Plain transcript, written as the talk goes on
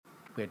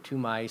we had two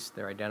mice,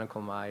 they're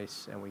identical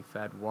mice, and we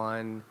fed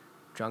one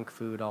junk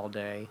food all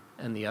day,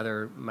 and the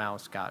other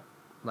mouse got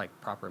like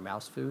proper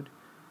mouse food.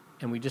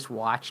 And we just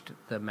watched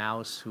the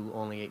mouse who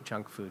only ate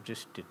junk food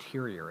just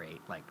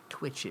deteriorate, like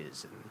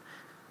twitches, and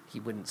he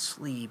wouldn't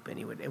sleep, and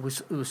it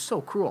was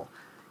so cruel.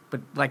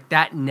 But like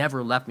that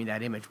never left me,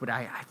 that image. But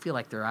I feel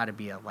like there ought to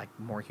be a like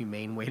more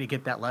humane way to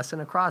get that lesson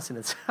across, and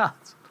it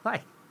sounds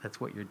like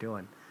that's what you're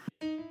doing.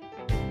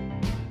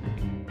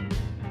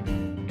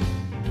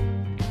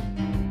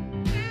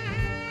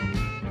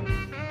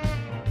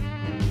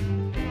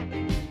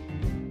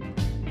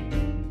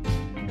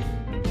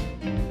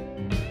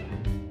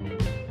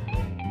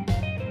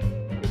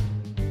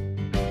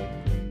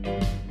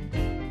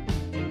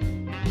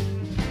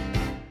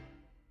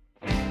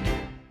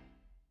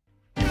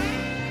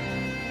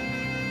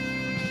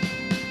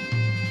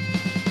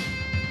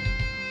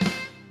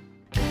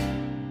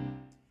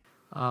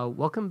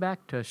 Welcome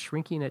back to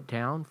Shrinking It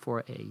Down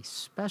for a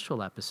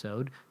special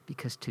episode,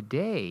 because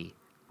today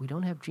we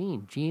don't have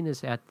Gene. Gene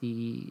is at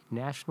the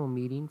National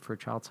Meeting for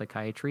Child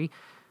Psychiatry.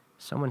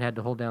 Someone had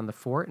to hold down the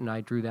fort, and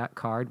I drew that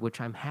card, which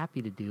I'm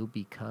happy to do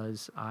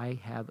because I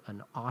have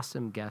an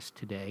awesome guest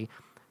today,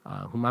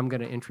 whom I'm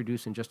going to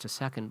introduce in just a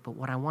second. But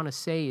what I want to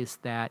say is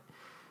that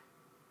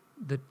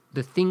the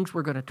things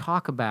we're going to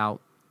talk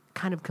about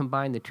kind of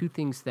combine the two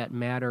things that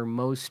matter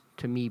most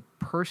to me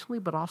personally,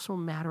 but also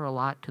matter a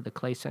lot to the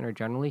Clay Center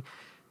generally.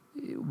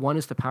 One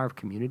is the power of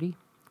community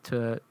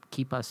to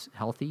keep us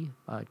healthy,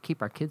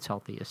 keep our kids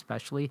healthy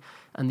especially.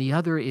 And the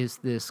other is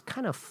this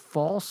kind of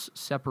false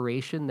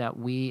separation that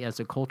we as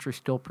a culture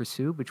still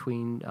pursue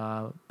between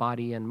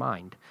body and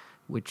mind,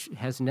 which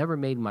has never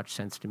made much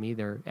sense to me.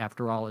 There,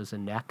 after all, is a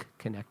neck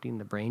connecting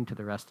the brain to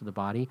the rest of the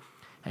body,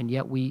 and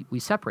yet we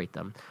separate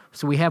them.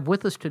 So we have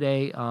with us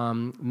today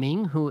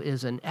Ming, who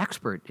is an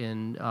expert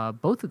in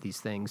both of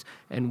these things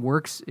and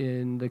works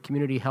in the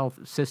community health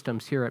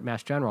systems here at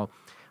Mass General.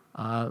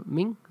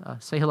 Ming,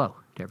 say hello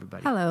to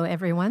everybody. Hello,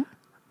 everyone.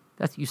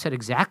 You said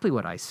exactly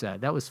what I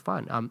said. That was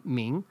fun.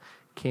 Ming,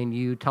 can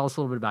you tell us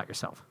a little bit about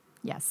yourself?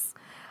 Yes.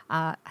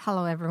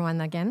 Hello, everyone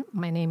again.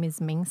 My name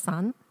is Ming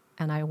Sun,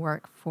 and I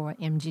work for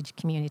MGH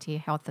Community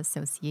Health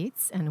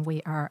Associates, and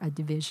we are a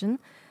division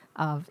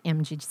of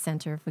MGH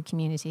Center for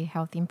Community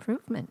Health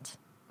Improvement.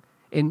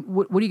 And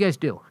what do you guys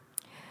do?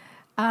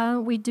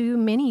 We do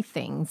many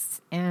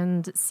things,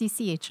 and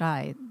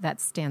CCHI,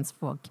 that stands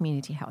for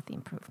Community Health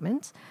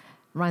Improvement,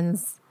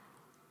 runs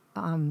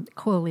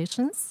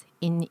coalitions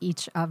in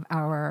each of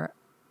our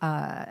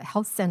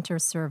health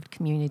center-served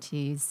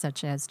communities,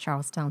 such as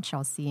Charlestown,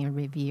 Chelsea, and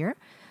Revere.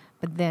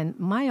 But then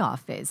my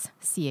office,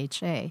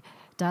 CHA,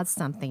 does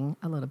something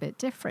a little bit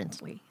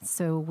differently.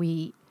 So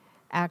we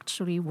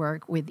actually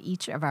work with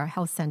each of our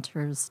health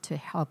centers to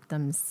help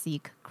them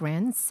seek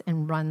grants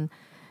and run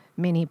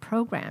many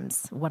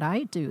programs. What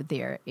I do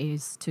there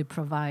is to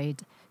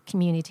provide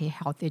community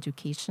health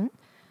education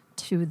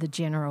to the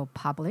general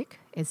public,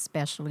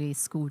 especially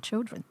school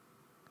children.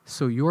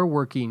 So you're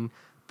working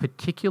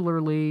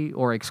particularly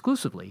or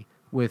exclusively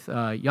with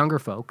younger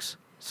folks,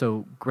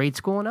 so grade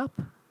school and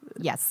up?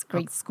 Yes,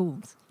 grade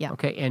schools, yeah.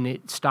 Okay, and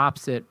it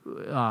stops at,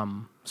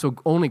 so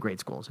only grade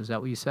schools, is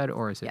that what you said?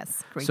 Or is it?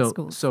 Yes, grade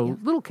schools. So yeah.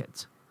 little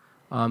kids.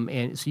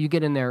 And so you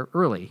get in there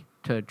early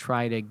to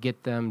try to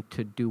get them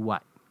to do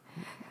what?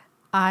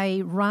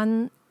 I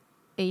run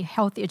a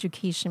health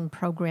education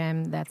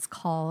program that's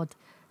called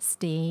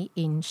Stay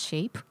in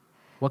Shape.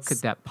 What could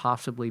that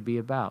possibly be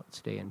about,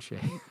 Stay in Shape?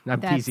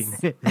 I'm teasing.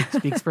 It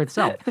speaks for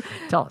itself.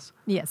 Tell us.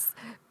 Yes.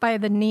 By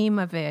the name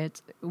of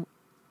it,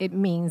 it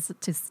means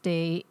to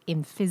stay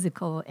in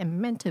physical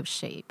and mental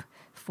shape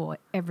for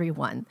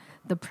everyone.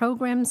 The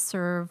program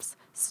serves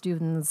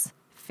students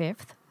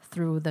 5th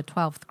through the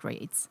 12th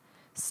grades.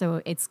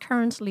 So it's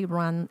currently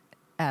run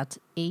at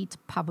 8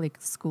 public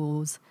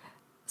schools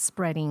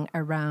spreading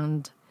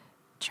around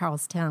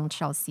Charlestown,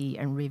 Chelsea,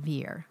 and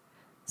Revere.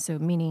 So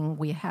meaning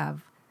we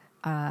have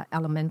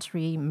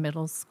elementary,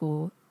 middle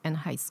school, and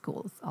high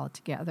schools all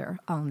together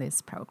on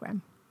this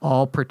program.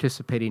 All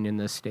participating in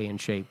this Stay in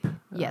Shape.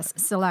 Yes,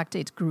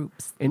 selected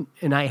groups. And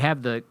I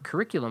have the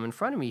curriculum in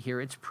front of me here.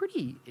 It's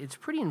pretty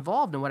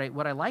involved, and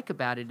what I like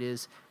about it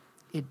is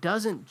it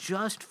doesn't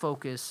just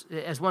focus,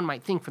 as one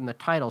might think from the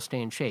title,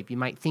 Stay in Shape. You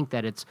might think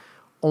that it's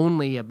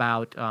only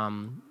about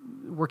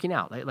working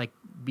out, like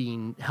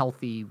being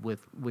healthy with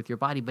your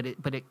body, but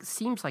it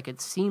seems like it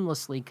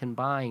seamlessly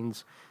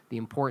combines the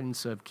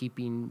importance of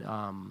keeping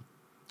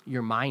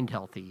your mind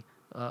healthy,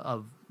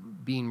 of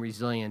being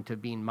resilient,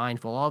 of being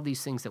mindful, all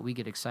these things that we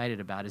get excited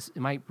about.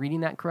 Am I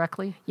reading that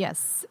correctly?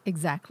 Yes,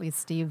 exactly,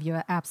 Steve.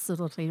 You're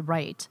absolutely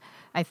right.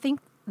 I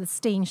think the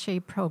Stay in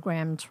Shape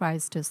program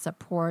tries to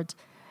support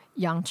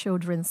young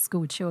children,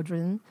 school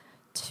children,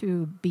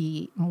 to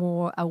be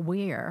more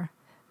aware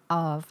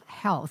of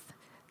health,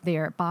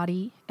 their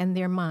body and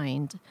their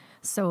mind.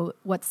 So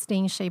what Stay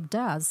in Shape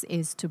does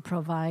is to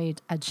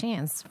provide a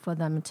chance for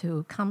them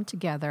to come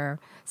together,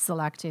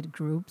 selected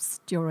groups,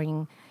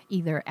 during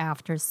either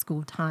after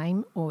school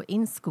time or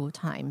in school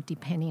time,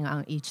 depending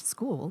on each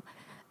school,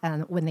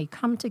 And when they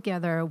come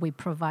together, we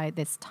provide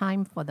this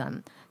time for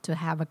them to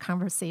have a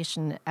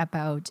conversation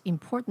about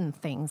important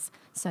things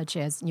such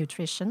as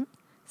nutrition,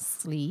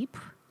 sleep,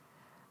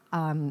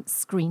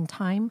 screen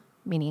time,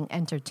 meaning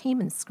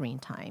entertainment screen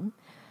time,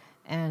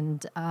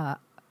 and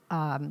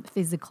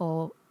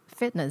physical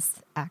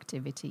fitness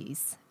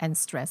activities and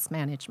stress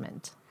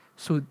management.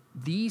 So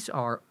these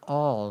are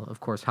all, of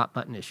course, hot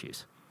button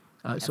issues.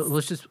 So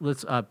Yes.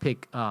 let's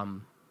pick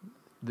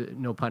the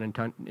no pun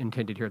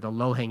intended here, the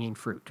low hanging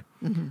fruit.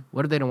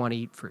 What if they don't want to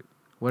eat fruit?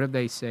 What if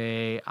they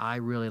say, I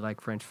really like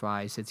French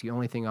fries. It's the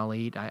only thing I'll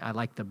eat. I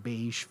like the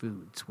beige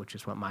foods, which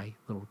is what my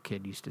little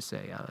kid used to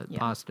say, Yeah.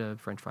 pasta,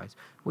 French fries.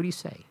 What do you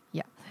say?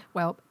 Yeah.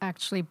 Well,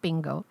 actually,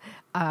 bingo.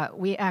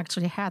 We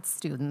actually had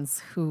students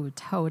who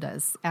told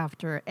us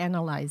after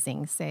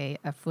analyzing, say,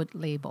 a food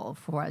label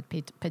for a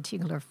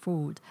particular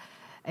food,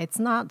 it's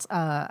not,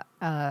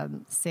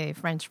 say,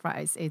 French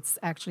fries. It's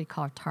actually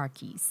called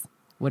Tarkies.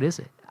 What is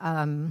it?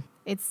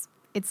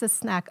 It's a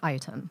snack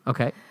item,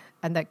 Okay.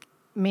 and that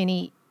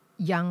many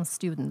young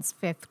students,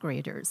 fifth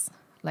graders,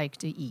 like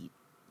to eat.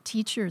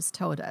 Teachers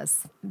told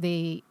us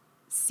they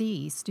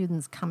see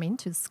students come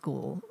into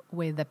school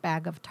with a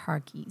bag of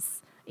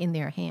turkeys in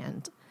their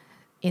hand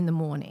in the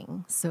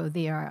morning. So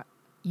they are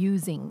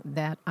using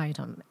that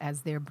item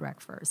as their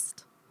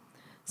breakfast.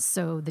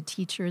 So the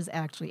teachers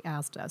actually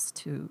asked us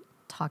to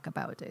talk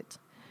about it.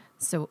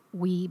 So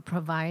we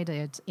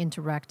provided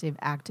interactive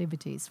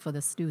activities for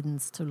the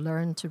students to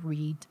learn to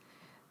read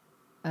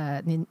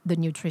the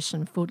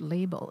nutrition food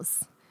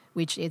labels,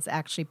 which is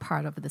actually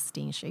part of the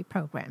STEAM Shape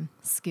program,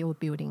 skill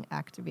building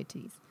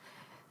activities.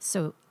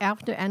 So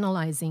after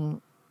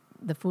analyzing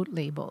the food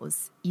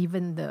labels,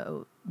 even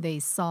though they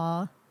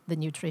saw the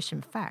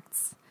nutrition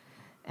facts,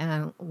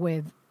 and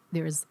with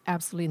there's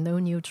absolutely no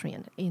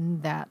nutrient in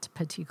that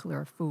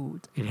particular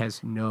food. It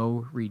has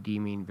no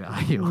redeeming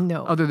value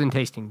No. other than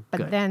tasting But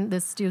good. then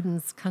the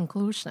students'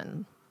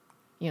 conclusion,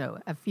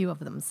 a few of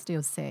them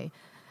still say,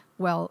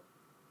 well,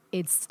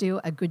 it's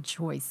still a good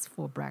choice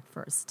for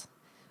breakfast.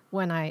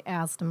 When I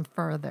asked them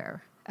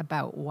further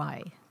about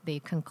why they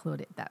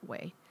concluded that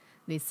way,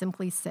 they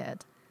simply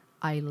said,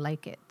 I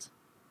like it.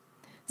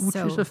 Which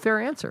is a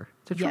fair answer.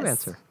 It's a true yes,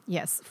 answer.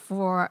 Yes,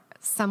 for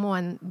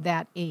someone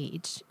that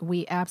age,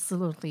 we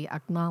absolutely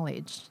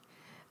acknowledge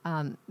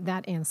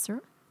that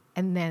answer.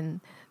 And then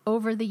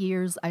over the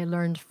years, I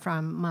learned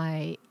from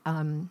my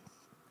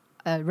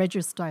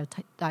registered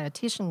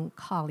dietitian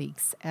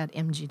colleagues at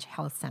MG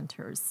Health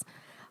Centers.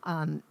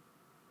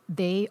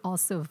 They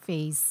also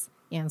face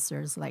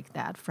answers like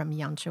that from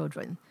young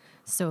children.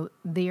 So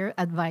their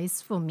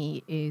advice for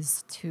me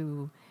is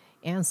to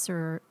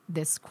answer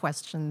this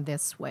question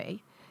this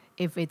way.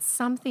 If it's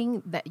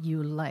something that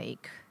you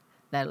like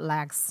that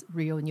lacks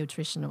real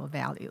nutritional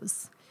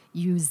values,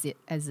 use it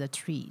as a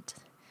treat,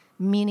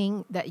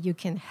 meaning that you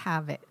can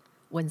have it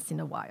once in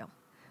a while,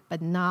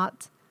 but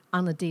not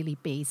on a daily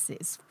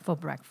basis for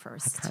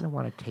breakfast. I kind of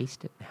want to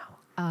taste it now.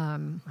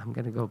 I'm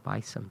going to go buy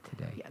some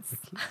today. Yes.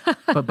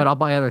 but I'll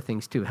buy other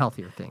things too,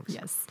 healthier things.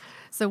 Yes.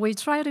 So we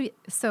try to.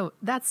 So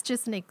that's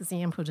just an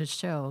example to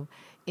show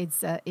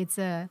it's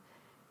an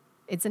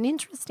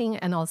interesting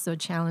and also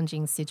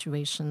challenging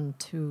situation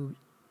to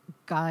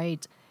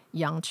guide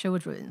young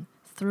children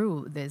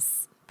through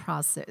this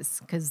process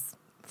because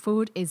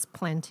food is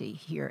plenty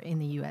here in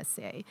the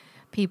USA.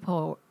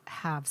 People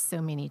have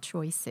so many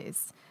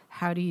choices.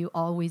 How do you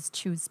always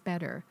choose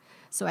better?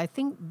 So I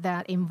think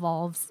that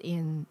involves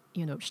in,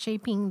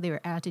 shaping their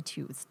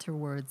attitudes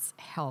towards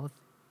health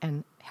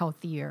and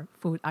healthier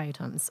food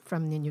items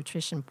from the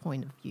nutrition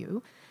point of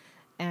view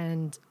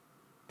and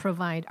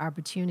provide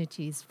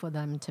opportunities for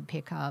them to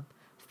pick up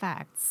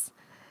facts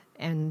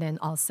and then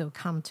also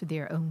come to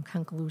their own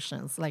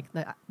conclusions, like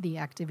the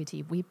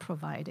activity we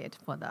provided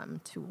for them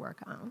to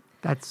work on.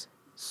 That's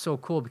so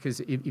cool because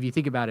if you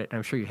think about it, and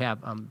I'm sure you have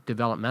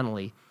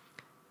developmentally,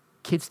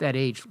 kids that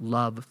age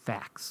love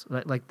facts.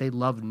 Like they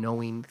love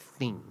knowing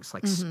things,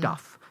 like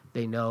stuff.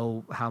 They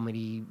know how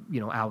many,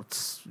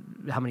 outs,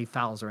 how many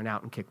fouls are an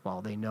out in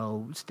kickball. They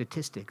know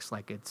statistics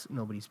like it's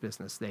nobody's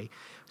business.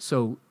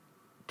 So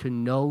to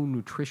know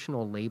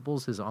nutritional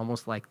labels is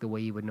almost like the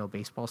way you would know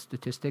baseball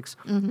statistics,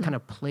 kind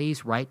of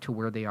plays right to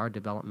where they are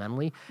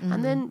developmentally.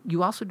 And then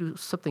you also do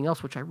something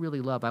else, which I really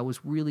love. I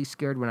was really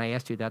scared when I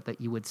asked you that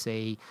you would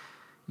say,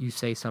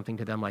 something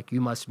to them like,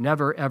 you must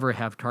never, ever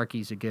have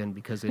Tarkies again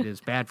because it is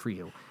bad for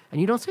you.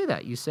 And you don't say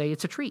that. You say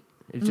it's a treat.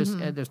 It's just,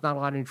 there's not a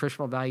lot of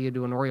nutritional value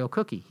to an Oreo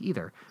cookie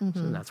either.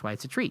 So that's why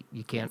it's a treat.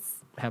 You can't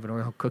have an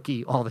Oreo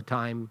cookie all the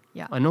time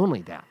and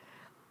only that.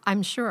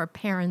 I'm sure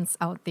parents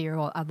out there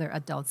or other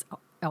adults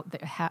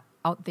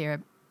out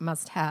there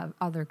must have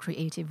other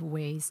creative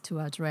ways to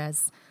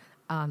address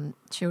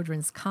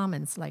children's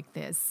comments like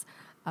this,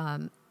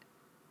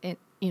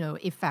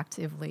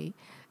 effectively.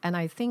 And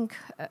I think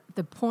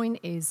the point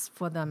is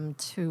for them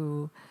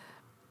to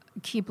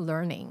keep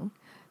learning.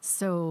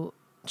 So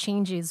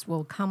changes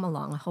will come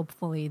along,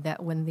 hopefully,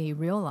 that when they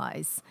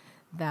realize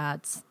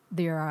that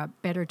there are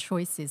better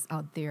choices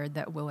out there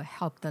that will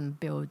help them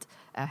build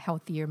a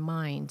healthier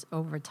mind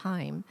over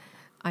time,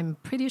 I'm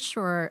pretty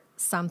sure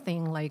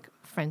something like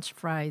French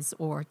fries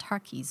or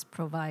turkeys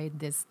provide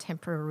this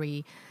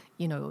temporary,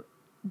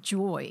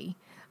 joy.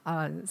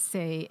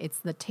 Say it's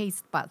the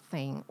taste bud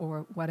thing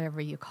or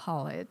whatever you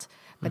call it.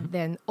 But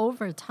then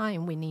over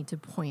time, we need to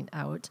point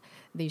out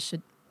they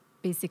should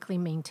basically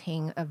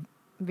maintain a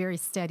very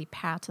steady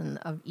pattern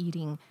of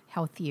eating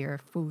healthier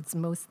foods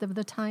most of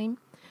the time.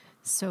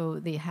 So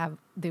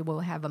they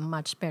will have a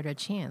much better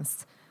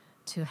chance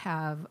to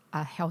have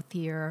a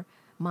healthier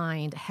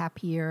mind,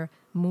 happier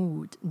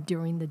mood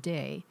during the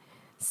day,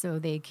 so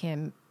they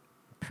can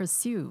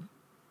pursue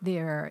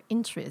their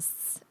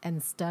interests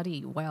and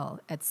study well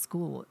at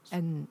school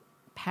and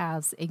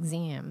pass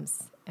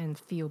exams and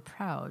feel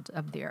proud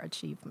of their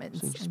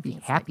achievements. So just and be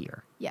things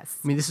happier. Yes.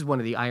 I mean, this is one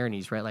of the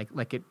ironies, right?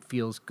 Like it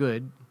feels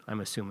good,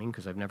 I'm assuming,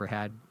 because I've never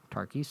had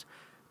turkeys.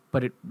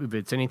 But if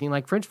it's anything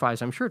like French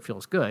fries, I'm sure it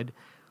feels good.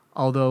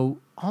 Although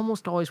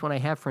almost always when I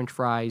have French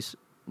fries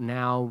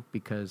now,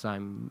 because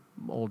I'm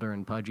older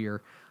and pudgier,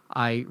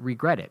 I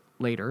regret it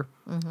later.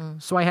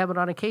 So I have it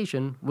on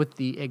occasion with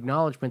the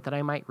acknowledgement that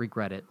I might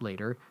regret it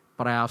later,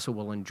 but I also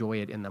will enjoy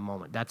it in the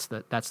moment. That's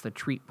the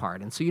treat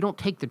part. And so you don't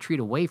take the treat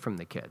away from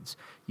the kids.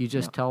 You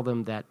just tell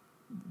them that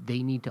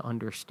they need to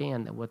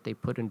understand that what they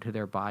put into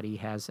their body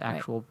has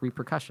actual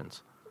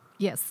repercussions.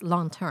 Yes,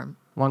 long term.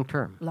 Long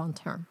term. Long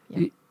term.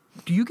 Yeah.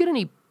 Do you get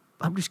any,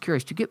 I'm just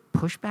curious, do you get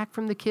pushback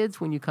from the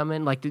kids when you come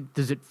in? Like,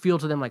 does it feel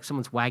to them like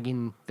someone's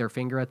wagging their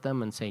finger at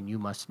them and saying, you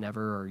must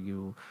never, or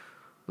you,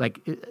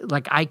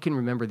 like I can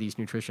remember these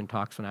nutrition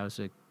talks when I was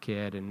a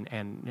kid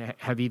and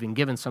have even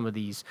given some of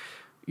these,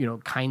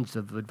 kinds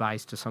of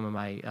advice to some of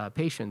my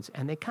patients,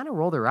 and they kind of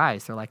roll their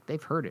eyes. They're like,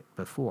 they've heard it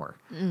before.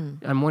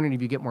 I'm wondering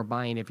if you get more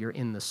buy-in if you're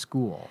in the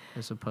school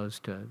as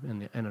opposed to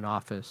in an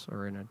office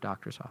or in a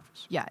doctor's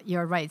office. Yeah,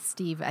 you're right,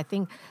 Steve. I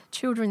think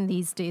children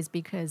these days,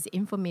 because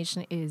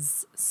information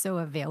is so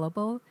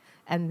available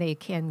and they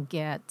can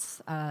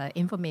get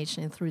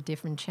information through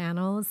different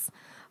channels,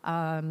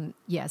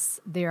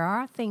 yes, there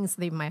are things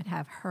they might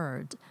have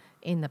heard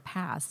in the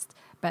past,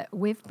 but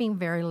we've been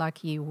very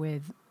lucky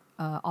with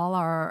all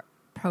our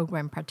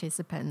program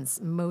participants.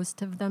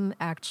 Most of them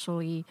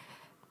actually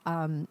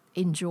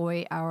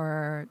enjoy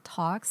our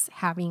talks,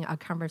 having a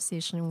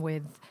conversation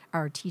with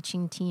our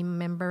teaching team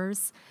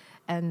members,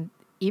 and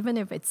even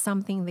if it's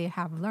something they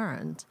have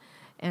learned,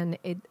 and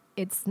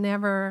it's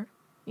never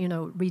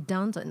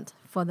redundant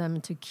for them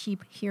to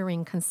keep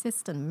hearing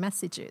consistent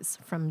messages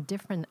from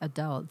different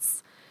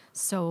adults.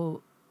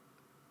 So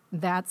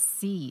that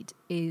seed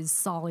is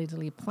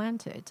solidly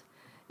planted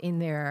in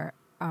their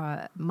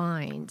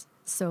mind,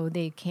 so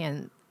they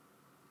can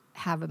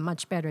have a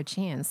much better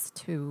chance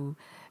to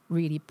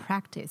really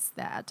practice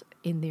that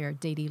in their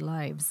daily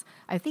lives.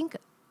 I think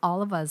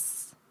all of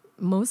us,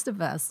 most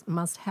of us,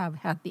 must have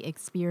had the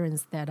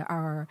experience that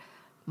our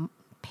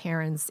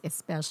parents,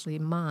 especially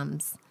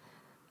moms,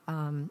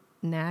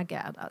 nag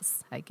at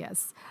us, I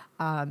guess.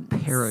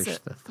 Perish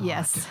the thought.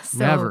 Yes. So,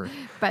 Never.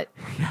 But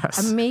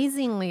Yes.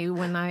 amazingly,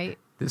 when I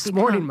This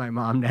morning, my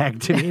mom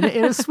nagged to me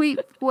in a sweet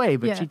way,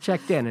 but she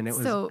checked in, and it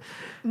was... So,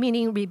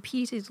 meaning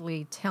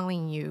repeatedly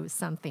telling you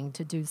something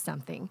to do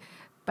something.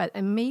 But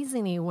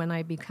amazingly, when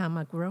I become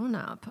a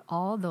grown-up,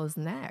 all those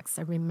nags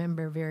I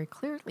remember very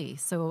clearly.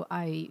 So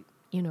I,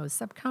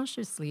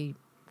 subconsciously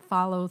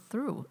follow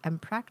through and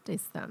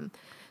practice them.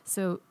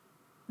 So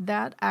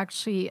that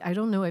actually, I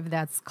don't know if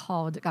that's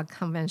called a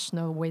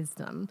conventional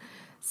wisdom.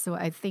 So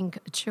I think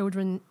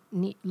children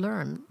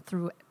learn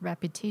through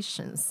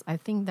repetitions. I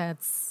think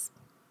that's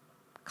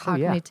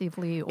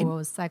cognitively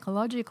or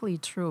psychologically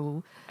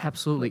true.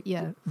 Absolutely.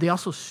 Yeah. They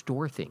also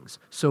store things.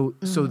 So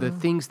the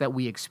things that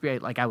we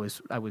experience, like I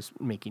was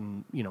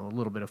making, a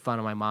little bit of fun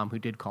of my mom, who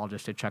did call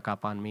just to check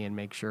up on me and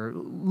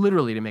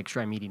literally to make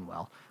sure I'm eating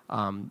well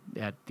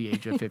at the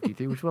age of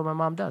 53, which is what my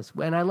mom does.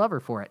 And I love her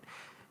for it.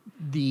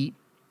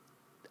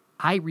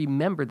 I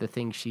remember the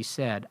things she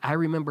said. I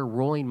remember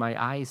rolling my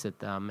eyes at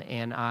them,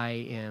 and I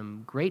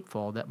am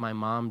grateful that my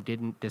mom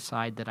didn't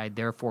decide that I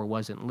therefore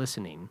wasn't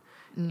listening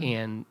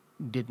and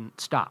didn't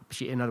stop.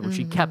 In other words,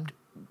 she kept,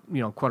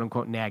 quote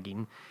unquote,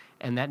 nagging,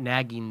 and that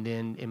nagging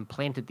then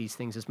implanted these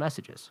things as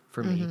messages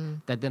for me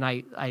that then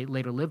I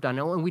later lived on.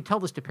 And we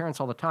tell this to parents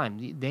all the time.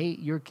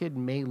 Your kid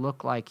may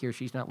look like he or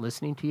she's not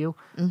listening to you,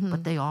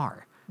 but they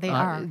are. They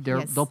are.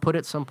 Yes. They'll put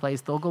it someplace.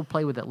 They'll go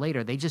play with it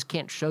later. They just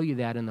can't show you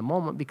that in the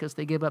moment because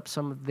they give up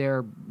some of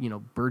their,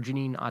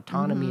 burgeoning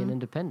autonomy and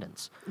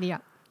independence. Yeah.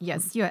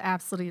 Yes, you're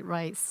absolutely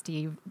right,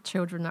 Steve.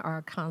 Children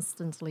are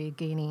constantly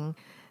gaining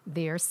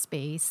their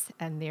space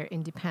and their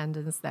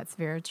independence. That's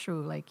very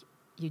true. Like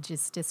you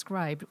just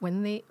described,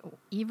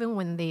 even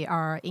when they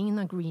are in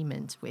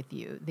agreement with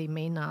you, they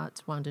may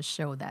not want to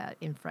show that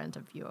in front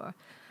of your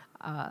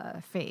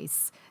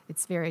face.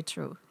 It's very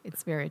true.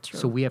 It's very true.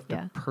 So we have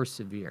to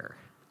persevere.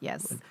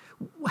 Yes.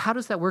 How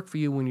does that work for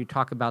you when you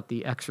talk about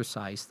the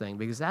exercise thing?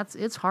 Because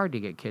it's hard to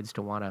get kids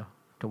to want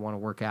to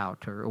work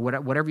out or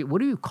whatever. What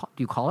do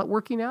you call it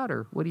working out,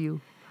 or what do you?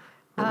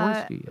 What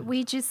words do you use?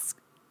 We just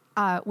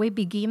we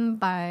begin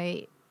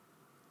by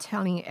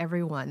telling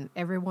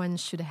everyone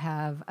should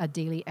have a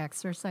daily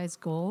exercise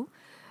goal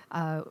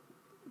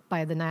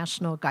by the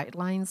national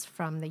guidelines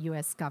from the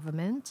U.S.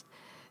 government,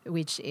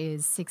 which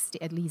is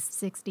at least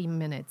 60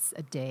 minutes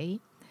a day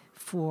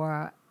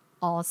for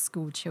all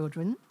school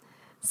children.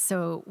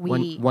 So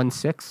we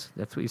 6.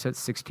 That's what you said.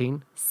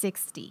 16.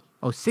 60.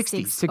 Oh,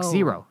 60.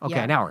 60. Okay,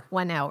 yeah, an hour.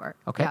 1 hour.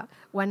 Okay. Yeah,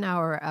 1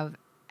 hour of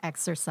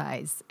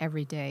exercise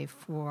every day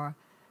for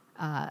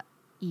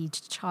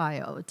each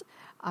child.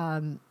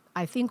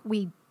 I think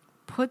we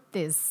put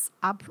this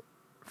up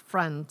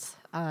front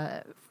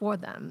for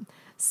them,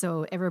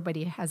 so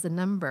everybody has a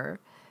number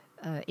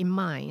in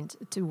mind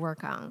to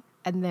work on.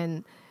 And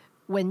then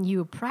when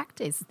you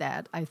practice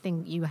that, I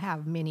think you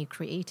have many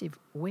creative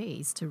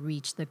ways to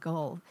reach the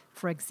goal.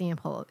 For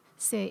example,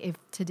 say if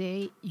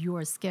today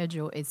your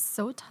schedule is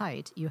so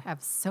tight, you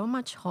have so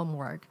much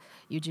homework,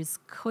 you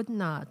just could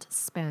not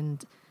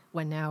spend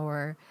 1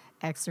 hour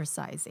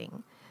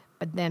exercising.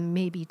 But then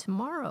maybe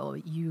tomorrow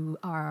you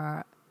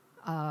are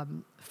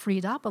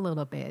freed up a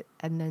little bit,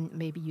 and then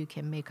maybe you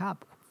can make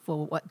up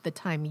for what the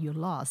time you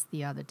lost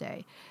the other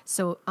day.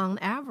 So on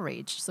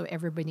average, so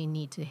everybody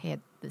need to hit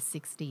the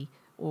 60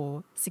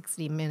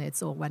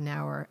 minutes or 1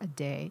 hour a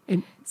day.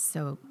 And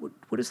so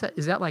what is that?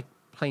 Is that like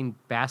playing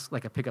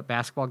like a pickup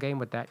basketball game?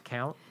 Would that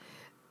count?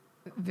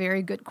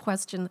 very good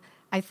question.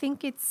 I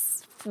think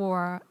it's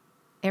for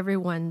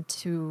everyone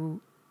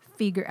to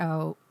figure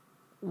out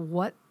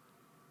what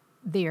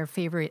their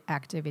favorite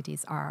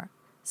activities are.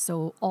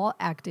 So all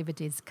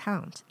activities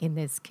count in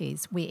this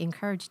case. We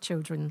encourage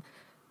children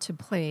to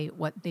play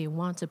what they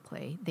want to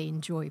play, they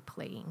enjoy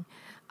playing.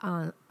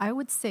 I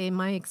would say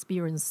my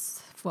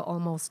experience for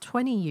almost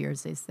 20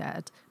 years is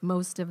that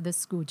most of the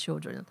school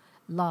children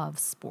love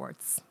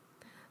sports.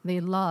 They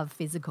love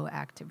physical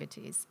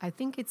activities. I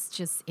think it's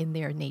just in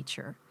their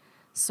nature.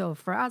 So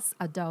for us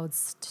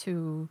adults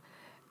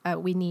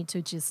we need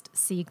to just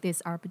seek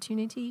this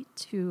opportunity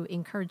to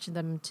encourage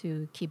them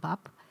to keep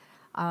up,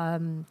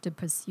 to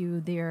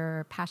pursue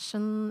their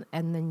passion,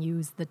 and then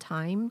use the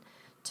time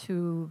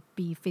to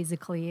be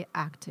physically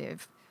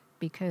active.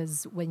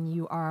 Because when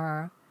you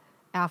are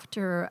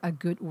after a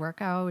good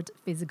workout,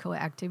 physical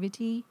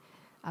activity,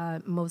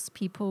 most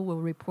people will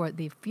report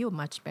they feel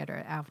much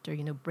better after,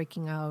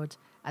 breaking out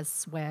a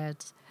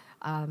sweat,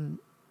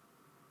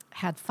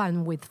 had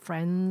fun with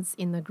friends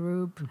in the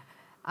group.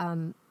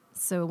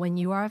 So when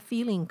you are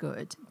feeling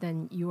good,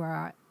 then you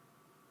are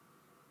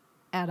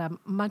at a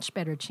much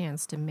better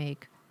chance to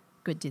make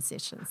good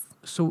decisions.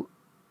 So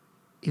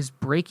is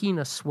breaking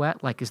a sweat,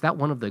 is that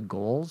one of the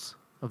goals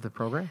of the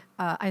program?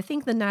 I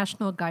think the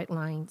national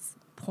guidelines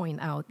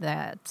point out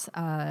that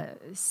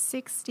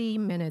 60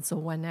 minutes or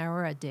 1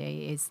 hour a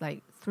day is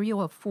like 3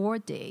 or 4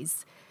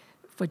 days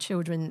for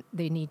children.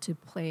 They need to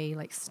play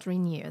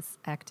strenuous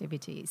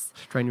activities.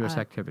 Strenuous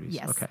activities,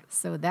 Yes. okay.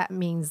 So that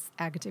means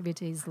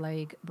activities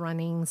like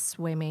running,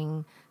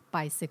 swimming,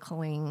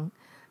 bicycling,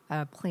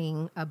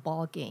 playing a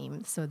ball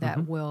game. So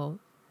that will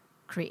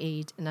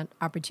create an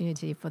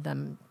opportunity for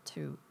them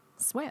to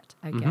sweat,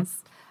 I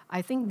guess.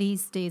 I think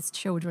these days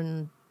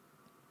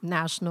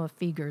national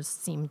figures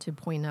seem to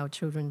point out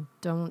children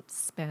don't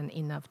spend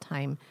enough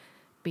time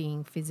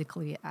being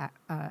physically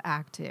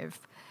active.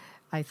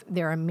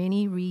 There are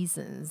many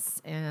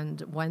reasons,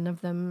 and one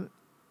of them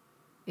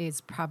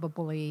is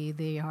probably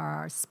they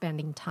are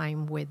spending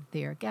time with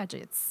their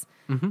gadgets,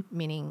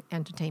 meaning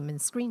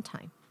entertainment screen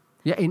time.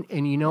 Yeah, and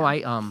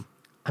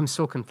I'm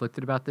so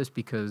conflicted about this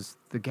because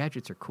the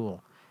gadgets are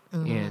cool,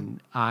 and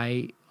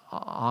I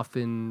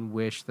often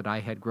wish that I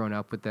had grown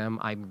up with them.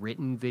 I've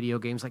written video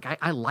games.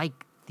 I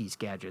like these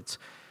gadgets.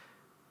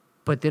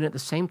 But then at the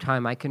same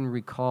time, I can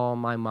recall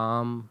my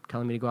mom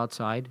telling me to go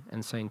outside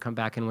and saying, come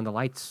back in when the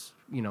lights,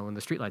 when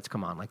the street lights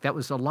come on. That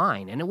was a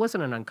line. And it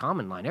wasn't an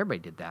uncommon line. Everybody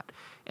did that.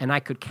 And I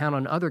could count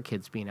on other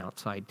kids being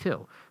outside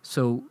too.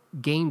 So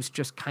games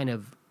just kind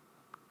of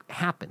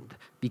happened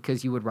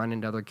because you would run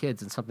into other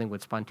kids and something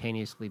would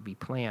spontaneously be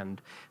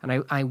planned.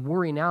 And I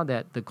worry now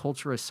that the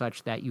culture is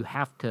such that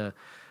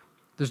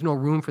there's no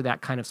room for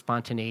that kind of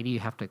spontaneity. You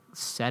have to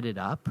set it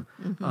up,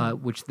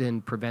 which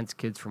then prevents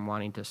kids from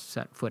wanting to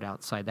set foot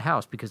outside the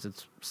house because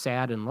it's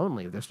sad and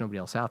lonely if there's nobody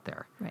else out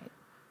there. Right.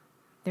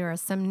 There are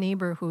some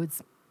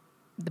neighborhoods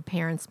the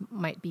parents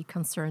might be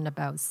concerned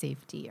about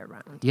safety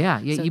around. Yeah,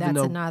 So even that's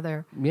though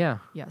another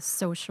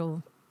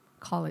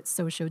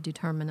social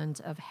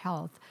determinant of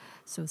health.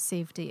 So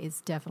safety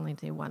is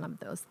definitely one of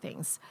those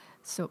things.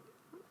 So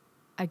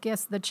I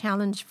guess the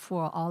challenge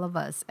for all of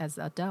us as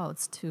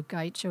adults to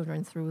guide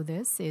children through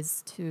this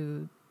is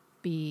to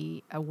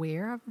be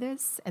aware of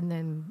this and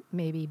then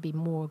maybe be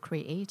more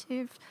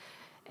creative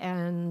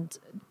and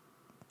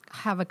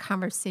have a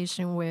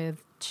conversation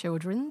with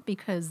children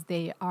because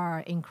they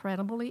are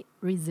incredibly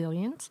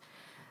resilient.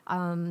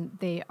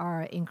 They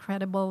are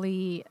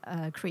incredibly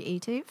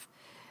creative.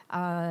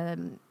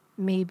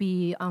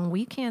 Maybe on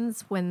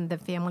weekends when the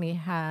family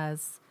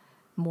has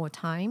more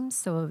time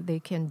so they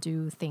can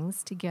do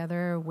things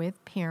together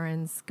with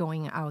parents,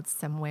 going out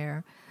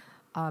somewhere.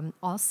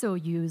 Also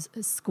use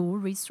school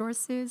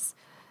resources.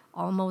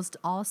 almost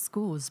all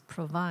schools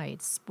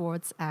provide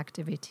sports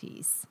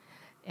activities.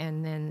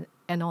 And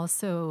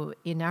also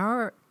in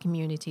our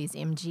communities,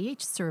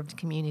 MGH served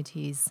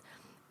communities,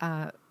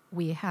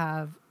 we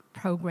have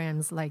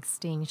programs like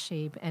Stay in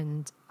Shape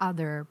and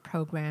other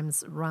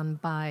programs run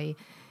by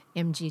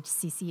MGH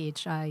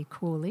CCHI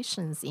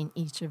coalitions in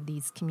each of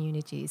these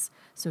communities.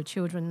 So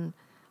children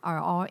are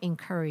all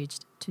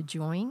encouraged to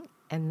join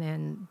and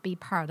then be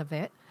part of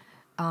it.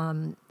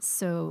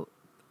 So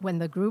when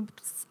the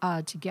groups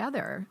are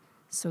together,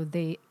 so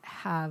they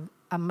have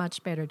a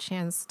much better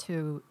chance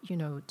to,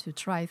 to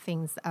try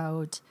things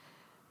out,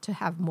 to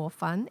have more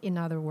fun, in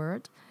other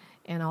words,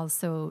 and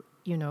also,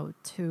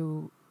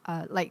 to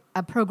like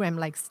a program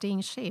like Stay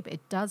in Shape, it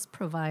does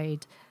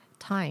provide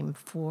time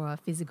for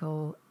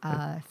physical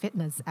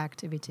fitness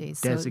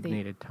activities.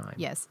 Designated time.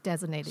 Yes,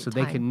 designated So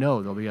time. they can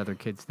know there'll be other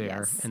kids there.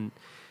 Yes. And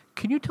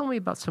can you tell me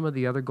about some of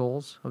the other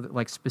goals,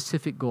 like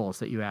specific goals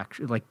that you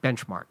actually, like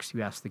benchmarks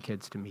you ask the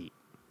kids to meet?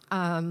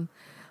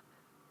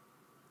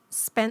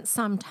 Spend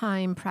some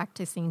time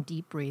practicing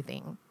deep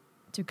breathing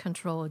to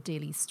control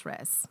daily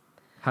stress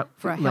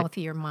for a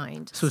healthier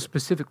mind. So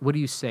specific, what do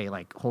you say?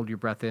 Like hold your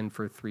breath in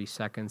for 3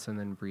 seconds and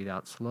then breathe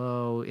out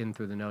slow, in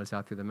through the nose,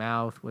 out through the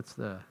mouth. What's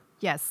the...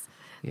 Yes,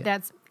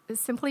 that's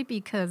simply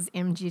because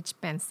MGH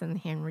Benson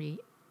Henry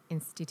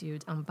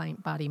Institute on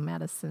Body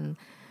Medicine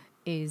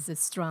is a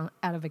strong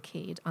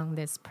advocate on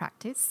this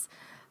practice.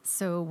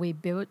 So we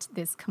built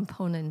this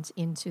component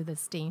into the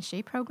Stay in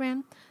Shape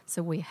program.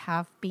 So we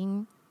have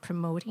been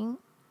promoting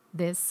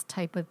this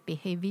type of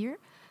behavior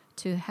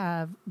to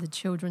have the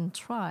children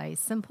try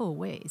simple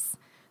ways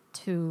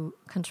to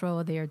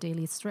control their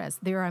daily stress.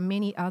 There are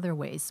many other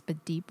ways,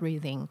 but deep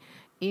breathing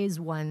is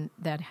one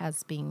that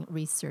has been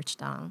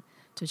researched on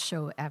to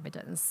show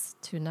evidence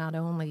to not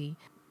only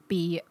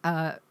be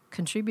a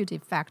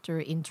contributive factor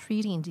in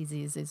treating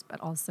diseases, but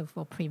also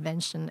for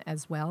prevention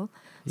as well.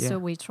 Yeah. So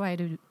we try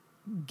to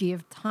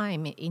give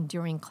time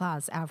during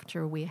class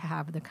after we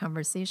have the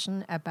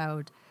conversation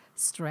about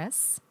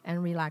stress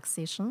and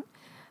relaxation.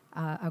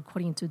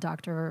 According to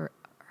Dr.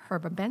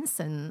 Herbert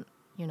Benson,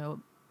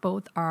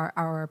 both are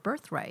our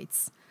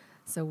birthrights.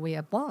 So we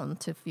are born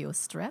to feel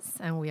stress,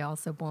 and we are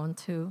also born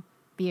to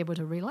be able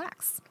to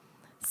relax.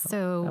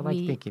 So I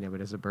like thinking of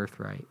it as a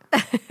birthright.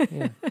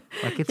 Yeah.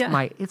 Like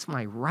it's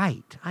my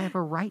right. I have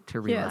a right to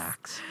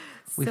relax.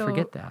 Yes. We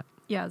forget that.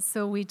 Yeah.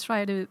 So we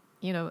try to,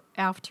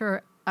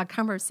 after a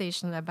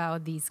conversation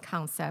about these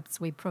concepts,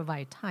 we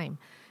provide time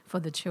for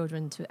the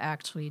children to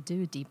actually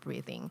do deep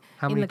breathing.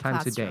 How many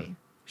times a day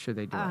should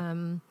they do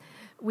it?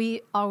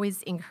 We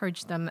always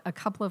encourage them a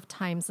couple of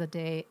times a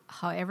day,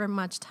 however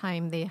much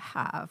time they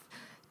have.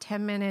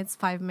 10 minutes,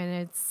 5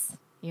 minutes,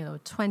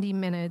 20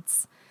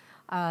 minutes,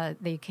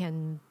 they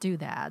can do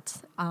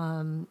that.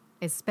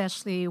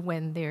 Especially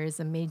when there's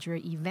a major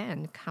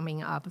event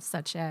coming up,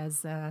 such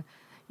as,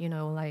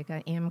 like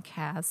an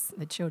MCAS.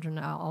 The children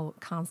are all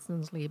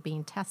constantly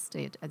being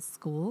tested at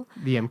school.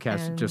 The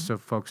MCAS, just so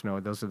folks know,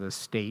 those are the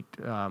state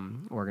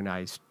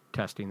organized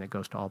testing that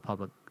goes to all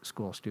public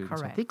school students.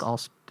 Correct. I think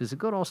does it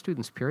go to all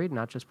students, period,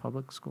 not just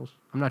public schools?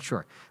 I'm not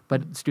sure.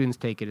 But students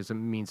take it as a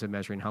means of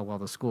measuring how well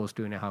the school is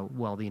doing and how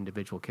well the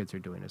individual kids are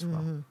doing as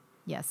well.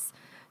 Yes.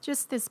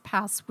 Just this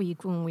past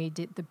week when we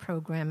did the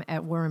program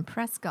at Warren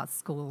Prescott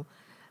School,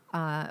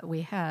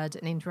 we had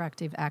an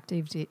interactive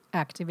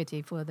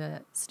activity for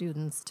the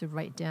students to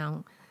write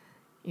down,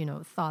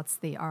 thoughts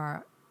they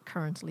are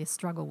currently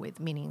struggle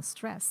with, meaning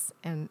stress.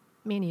 And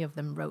many of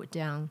them wrote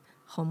down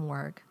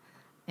homework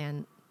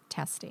and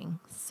testing.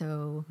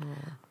 So,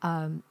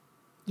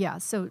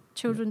 so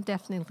children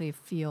definitely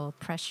feel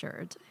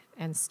pressured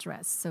and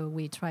stressed. So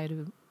we try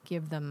to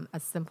give them a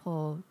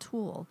simple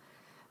tool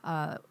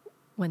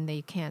when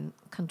they can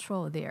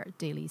control their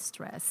daily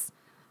stress.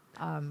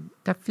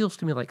 That feels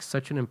to me like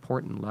such an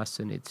important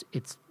lesson.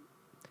 It's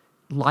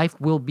life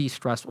will be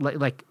stressful.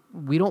 Like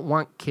we don't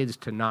want kids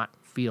to not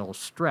feel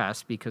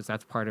stress because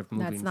that's part of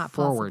moving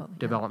forward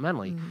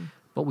developmentally. Mm-hmm.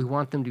 But we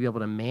want them to be able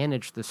to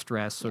manage the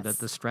stress so that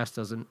the stress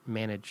doesn't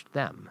manage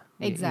them.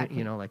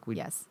 Exactly.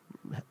 Yes.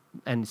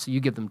 And so you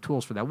give them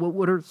tools for that.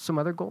 What are some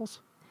other goals?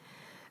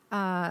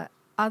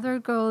 Other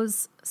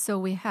goals, so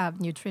we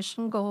have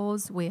nutrition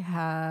goals, we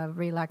have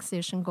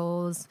relaxation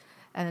goals,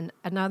 and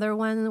another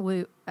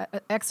one,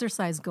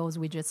 exercise goals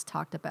we just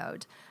talked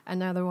about.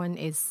 Another one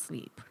is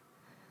sleep.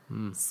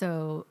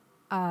 So,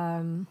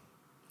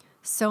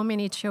 so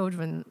many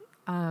children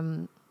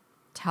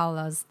tell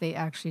us they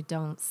actually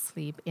don't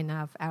sleep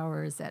enough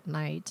hours at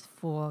night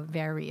for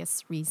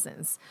various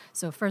reasons.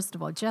 So first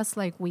of all, just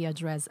like we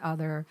address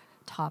other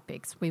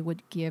topics, we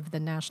would give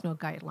the national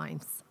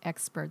guidelines,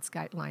 experts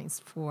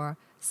guidelines for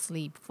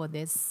sleep for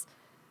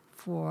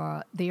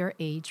their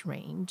age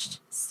range.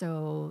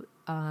 So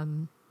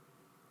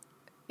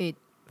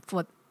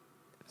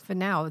for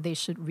now, they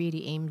should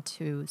really aim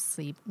to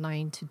sleep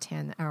 9 to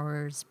 10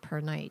 hours per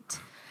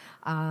night.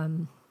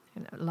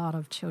 And a lot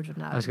of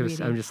children are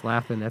I'm just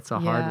laughing. That's a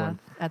hard one.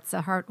 That's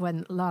a hard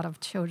one. A lot of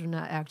children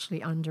are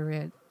actually under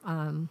it.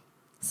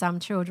 Some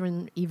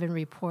children even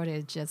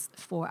reported just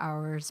 4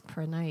 hours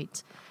per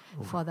night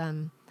for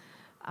them.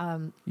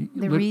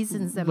 The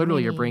reasons that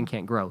literally your many- brain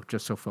can't grow,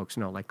 just so folks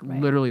know. Like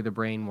Right. literally the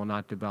brain will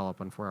not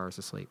develop on 4 hours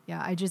of sleep.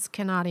 Yeah, I just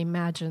cannot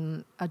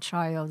imagine a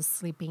child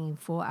sleeping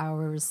 4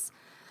 hours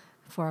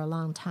for a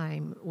long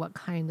time, what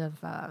kind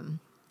of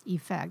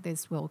effect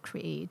this will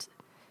create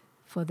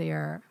for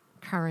their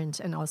current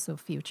and also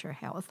future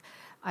health.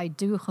 I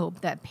do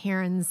hope that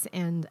parents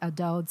and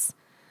adults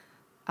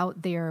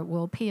out there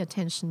will pay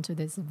attention to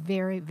this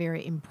very,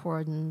 very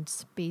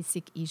important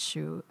basic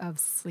issue of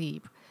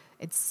sleep.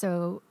 It's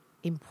so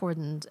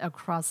important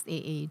across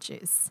the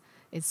ages,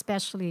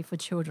 especially for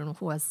children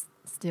who are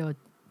still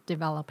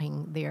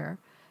developing their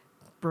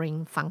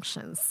brain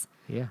functions.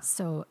 Yeah.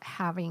 So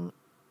having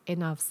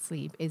enough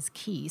sleep is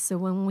key. So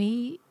when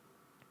we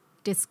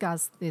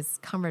discuss this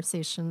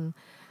conversation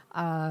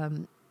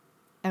and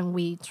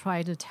we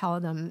try to tell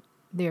them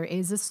there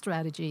is a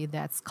strategy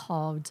that's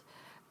called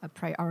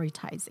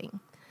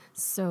prioritizing.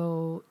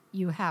 So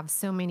you have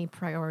so many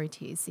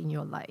priorities in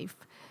your life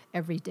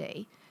every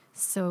day.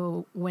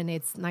 So when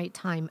it's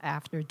nighttime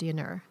after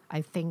dinner,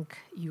 I think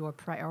your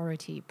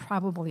priority,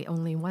 probably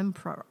only one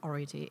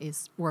priority,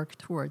 is work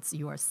towards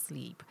your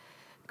sleep.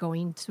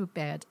 Going to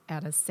bed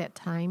at a set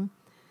time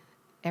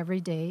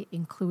every day,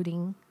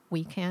 including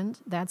weekend.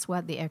 That's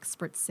what the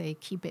experts say,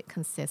 keep it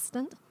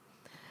consistent.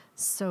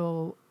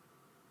 So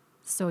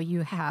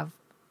you have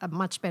a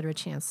much better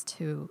chance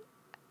to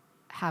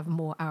have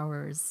more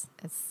hours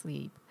of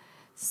sleep.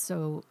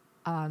 So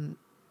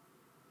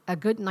a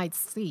good night's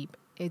sleep,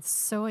 it's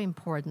so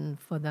important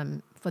for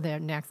them, for their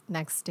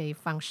next day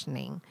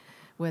functioning,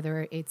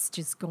 whether it's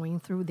just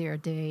going through their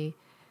day,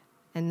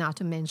 and not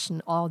to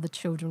mention all the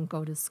children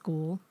go to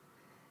school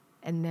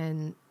and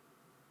then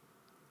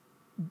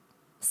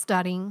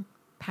studying,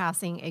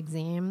 passing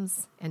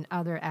exams, and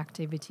other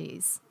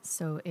activities.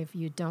 So if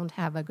you don't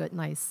have a good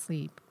night's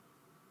sleep,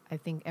 I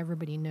think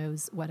everybody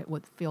knows what it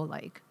would feel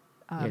like.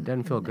 Yeah, it doesn't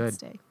in feel the next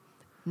good. day.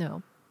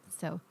 No.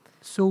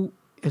 So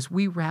as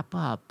we wrap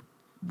up,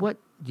 do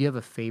you have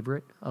a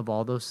favorite of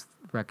all those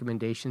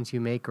recommendations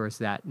you make, or is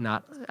that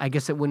not? I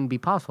guess it wouldn't be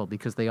possible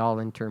because they all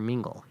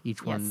intermingle.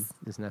 Each one Yes.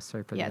 is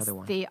necessary for the Yes, other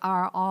one. they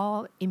are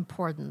all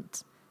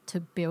important to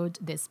build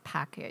this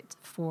packet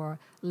for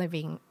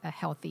living a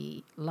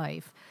healthy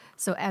life.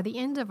 So at the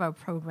end of our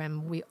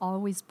program, we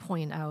always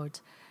point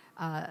out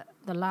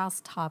the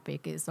last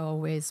topic is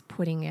always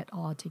putting it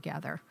all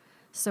together.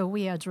 So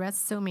we address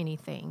so many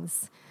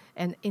things.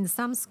 And in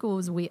some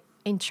schools,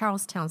 in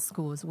Charlestown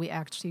schools, we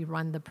actually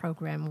run the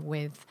program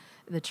with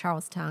the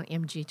Charlestown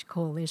MG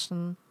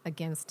Coalition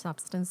Against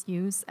Substance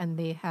Use, and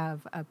they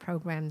have a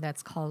program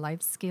that's called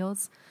Life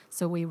Skills.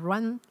 So we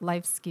run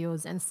Life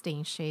Skills and Stay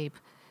in Shape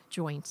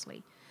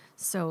jointly.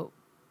 So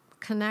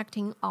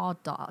connecting all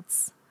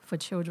dots for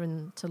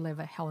children to live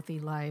a healthy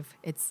life,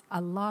 it's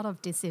a lot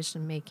of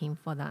decision making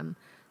for them,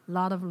 a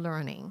lot of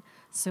learning.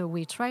 So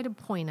we try to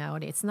point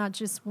out it's not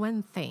just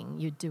one thing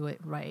you do it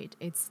right.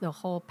 It's the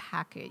whole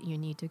packet you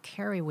need to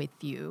carry with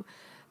you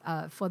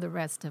for the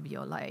rest of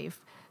your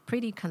life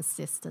pretty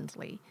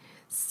consistently.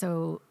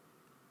 So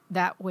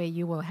that way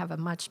you will have a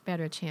much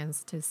better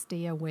chance to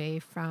stay away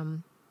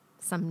from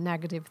some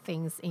negative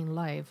things in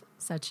life,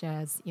 such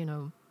as,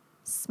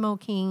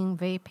 smoking,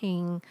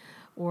 vaping,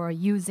 or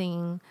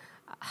using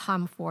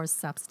harmful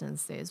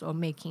substances or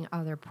making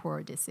other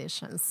poor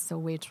decisions. So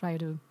we try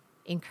to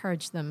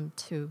encourage them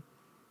to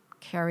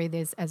carry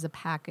this as a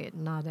packet,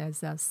 not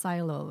as a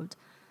siloed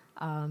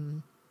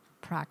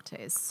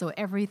practice. So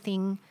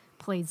everything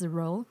plays a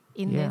role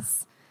in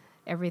this.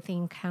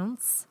 Everything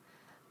counts.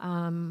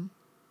 So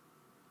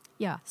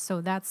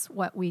that's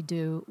what we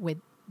do with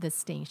the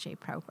Stay in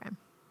Shape program.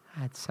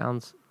 It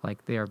sounds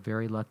like they are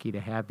very lucky to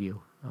have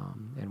you,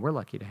 and we're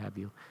lucky to have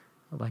you,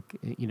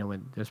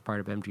 as part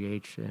of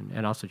MGH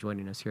and also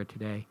joining us here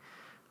today.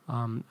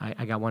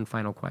 I got one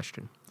final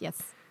question.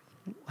 Yes.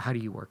 How do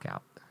you work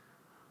out?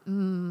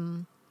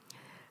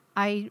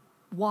 I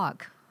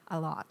walk a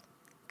lot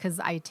because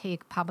I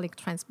take public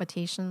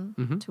transportation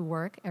to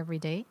work every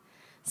day.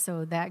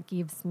 So that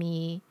gives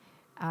me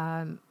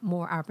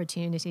more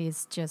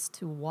opportunities just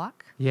to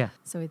walk. Yeah.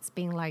 So it's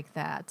been like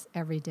that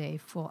every day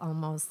for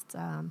almost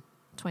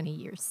 20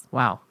 years.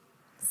 Wow.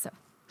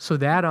 So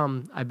that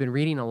I've been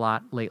reading a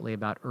lot lately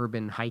about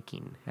urban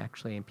hiking,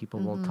 actually, and people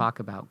will talk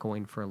about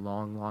going for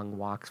long, long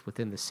walks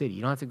within the city.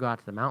 You don't have to go out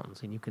to the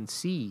mountains, and you can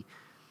see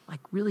like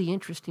really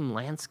interesting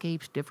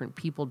landscapes, different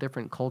people,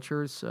 different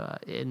cultures,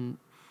 and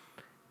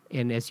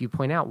as you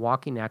point out,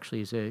 walking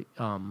actually is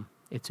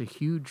it's a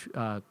huge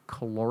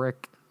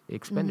caloric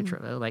expenditure.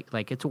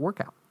 Like it's a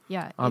workout.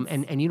 yeah.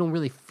 And you don't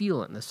really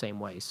feel it in the same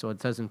way, so it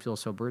doesn't feel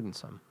so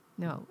burdensome.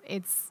 No,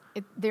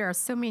 there are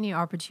so many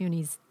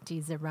opportunities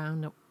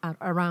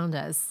around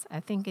us. I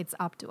think it's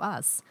up to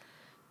us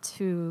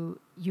to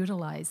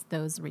utilize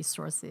those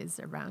resources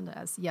around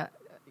us. Yeah,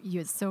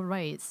 you're so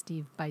right,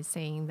 Steve, by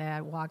saying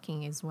that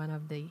walking is one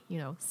of the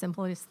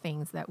simplest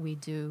things that we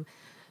do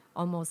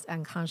almost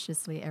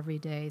unconsciously every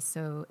day.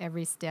 So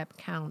every step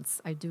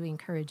counts. I do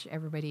encourage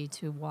everybody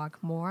to walk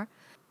more.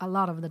 A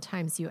lot of the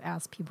times you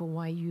ask people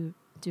why you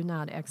do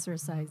not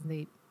exercise.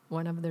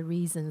 One of the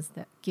reasons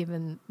that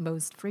given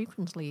most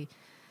frequently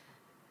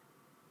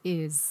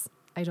is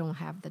I don't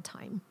have the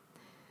time.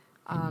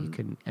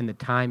 And the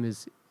time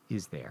is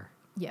there.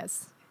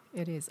 Yes,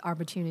 it is.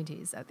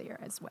 Opportunities are there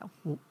as well.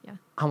 Yeah.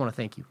 I want to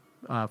thank you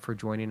for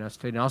joining us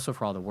today, and also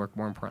for all the work,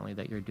 more importantly,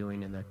 that you're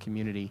doing in the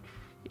community.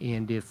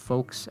 And if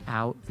folks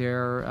out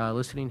there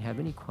listening have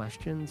any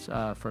questions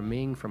for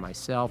Ming, for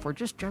myself, or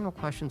just general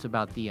questions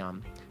about the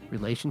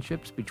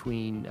relationships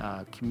between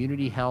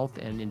community health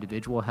and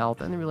individual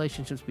health, and the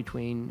relationships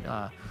between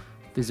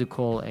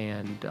physical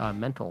and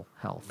mental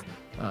health,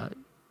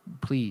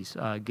 please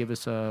give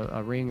us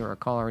a ring or a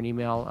call or an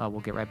email.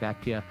 We'll get right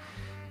back to you.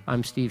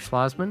 I'm Steve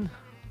Schlossman.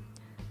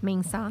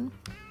 Ming San,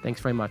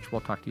 Thanks very much. We'll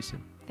talk to you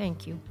soon.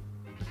 thank you.